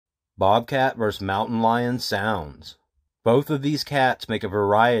Bobcat vs. mountain lion sounds. Both of these cats make a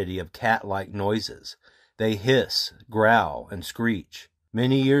variety of cat-like noises. They hiss, growl, and screech.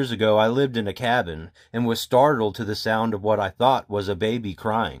 Many years ago I lived in a cabin and was startled to the sound of what I thought was a baby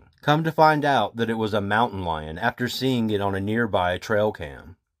crying. Come to find out that it was a mountain lion after seeing it on a nearby trail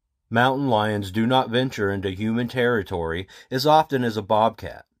cam. Mountain lions do not venture into human territory as often as a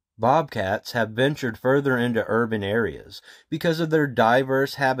bobcat. Bobcats have ventured further into urban areas because of their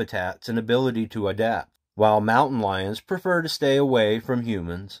diverse habitats and ability to adapt, while mountain lions prefer to stay away from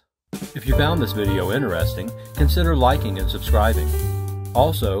humans. If you found this video interesting, consider liking and subscribing.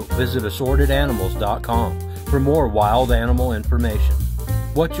 Also, visit assortedanimals.com for more wild animal information.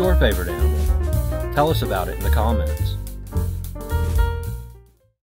 What's your favorite animal? Tell us about it in the comments.